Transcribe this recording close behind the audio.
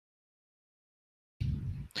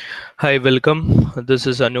Hi, welcome. This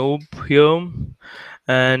is Anoop here,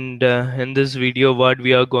 and in this video, what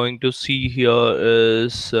we are going to see here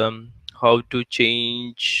is how to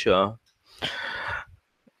change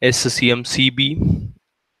SCCM CB.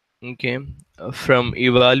 Okay, from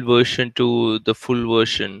eval version to the full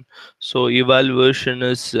version. So evaluation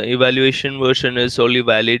version is only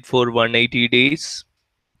valid for 180 days,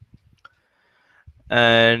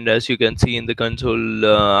 and as you can see in the console,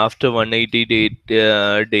 after 180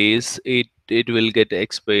 days it will get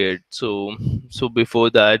expired. So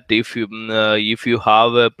before that, if you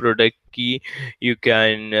have a product key, you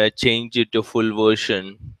can change it to full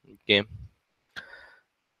version. Okay,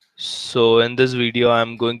 so in this video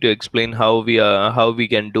I'm going to explain how we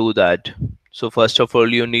can do that. So first of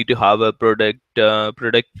all, you need to have a product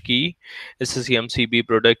key, SCCMCB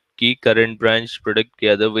product key, current branch product key.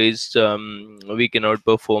 Otherwise, we cannot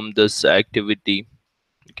perform this activity.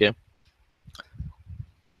 Okay,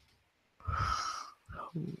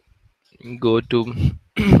 go to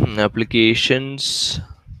applications,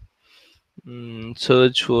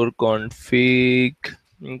 search for config.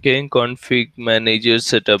 Okay, config manager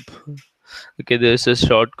setup. Okay, there's a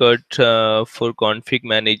shortcut for config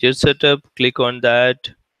manager setup. Click on that.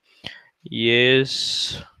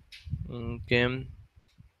 Yes. Okay.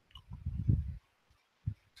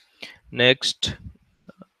 Next.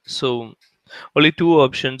 So only two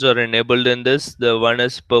options are enabled in this. The one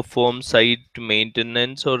is perform site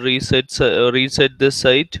maintenance or reset the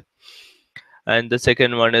site, and the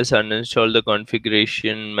second one is uninstall the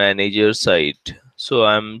configuration manager site. So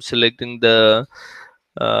I'm selecting the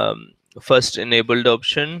first enabled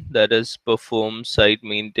option, that is perform site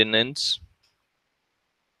maintenance.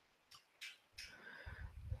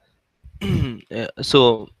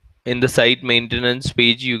 So in the site maintenance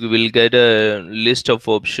page you will get a list of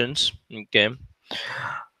options. Okay,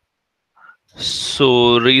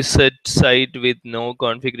 so reset site with no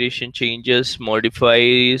configuration changes, modify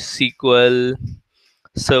SQL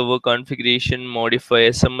server configuration, modify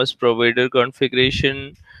SMS provider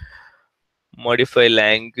configuration, modify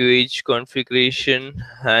language configuration,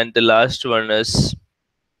 and the last one is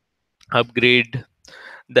upgrade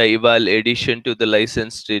the eval edition to the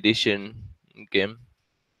licensed edition. Okay,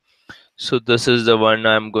 so this is the one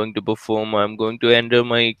I'm going to perform. I'm going to enter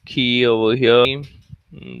my key over here.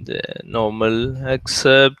 The normal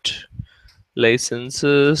accept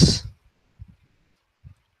licenses.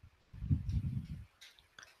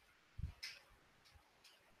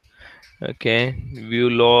 Okay, view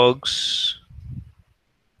logs.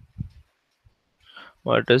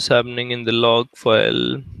 What is happening in the log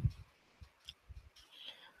file?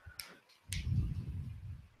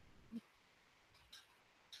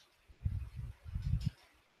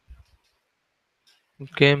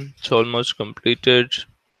 Okay, it's almost completed.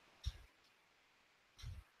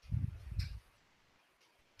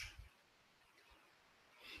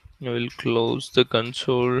 I will close the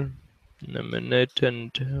console in a minute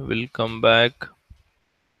and we'll come back.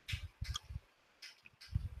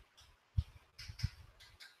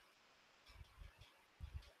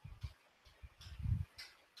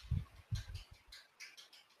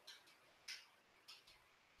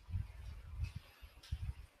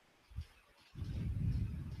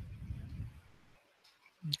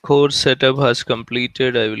 Core setup has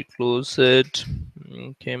completed. I will close it.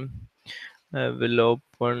 Okay, I will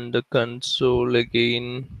open the console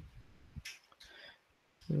again.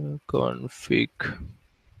 Config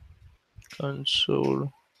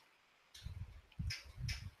console.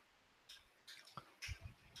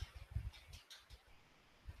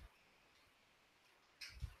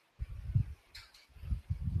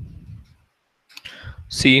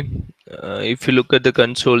 See, if you look at the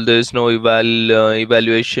console, there is no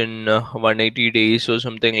evaluation 180 days or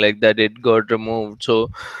something like that. It got removed. So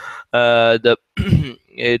the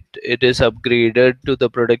it is upgraded to the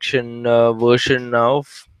production version now.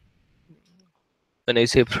 When I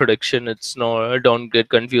say production, it's not, don't get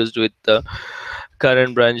confused with the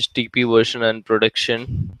current branch TP version and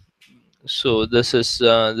production. So this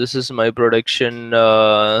is my production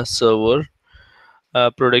server,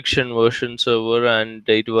 production version server, and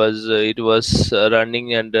it was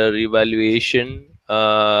running under evaluation.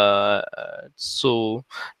 So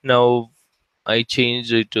now I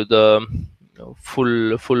changed it to the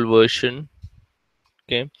full version.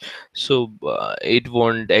 Okay, so it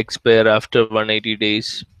won't expire after 180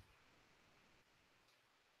 days.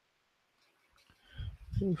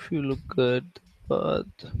 If you look at the path.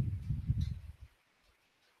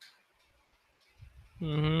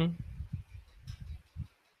 Hmm.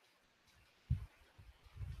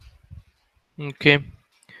 Okay,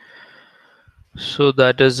 so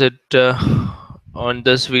that is it. on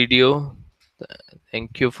this video.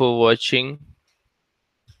 Thank you for watching.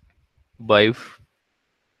 Bye.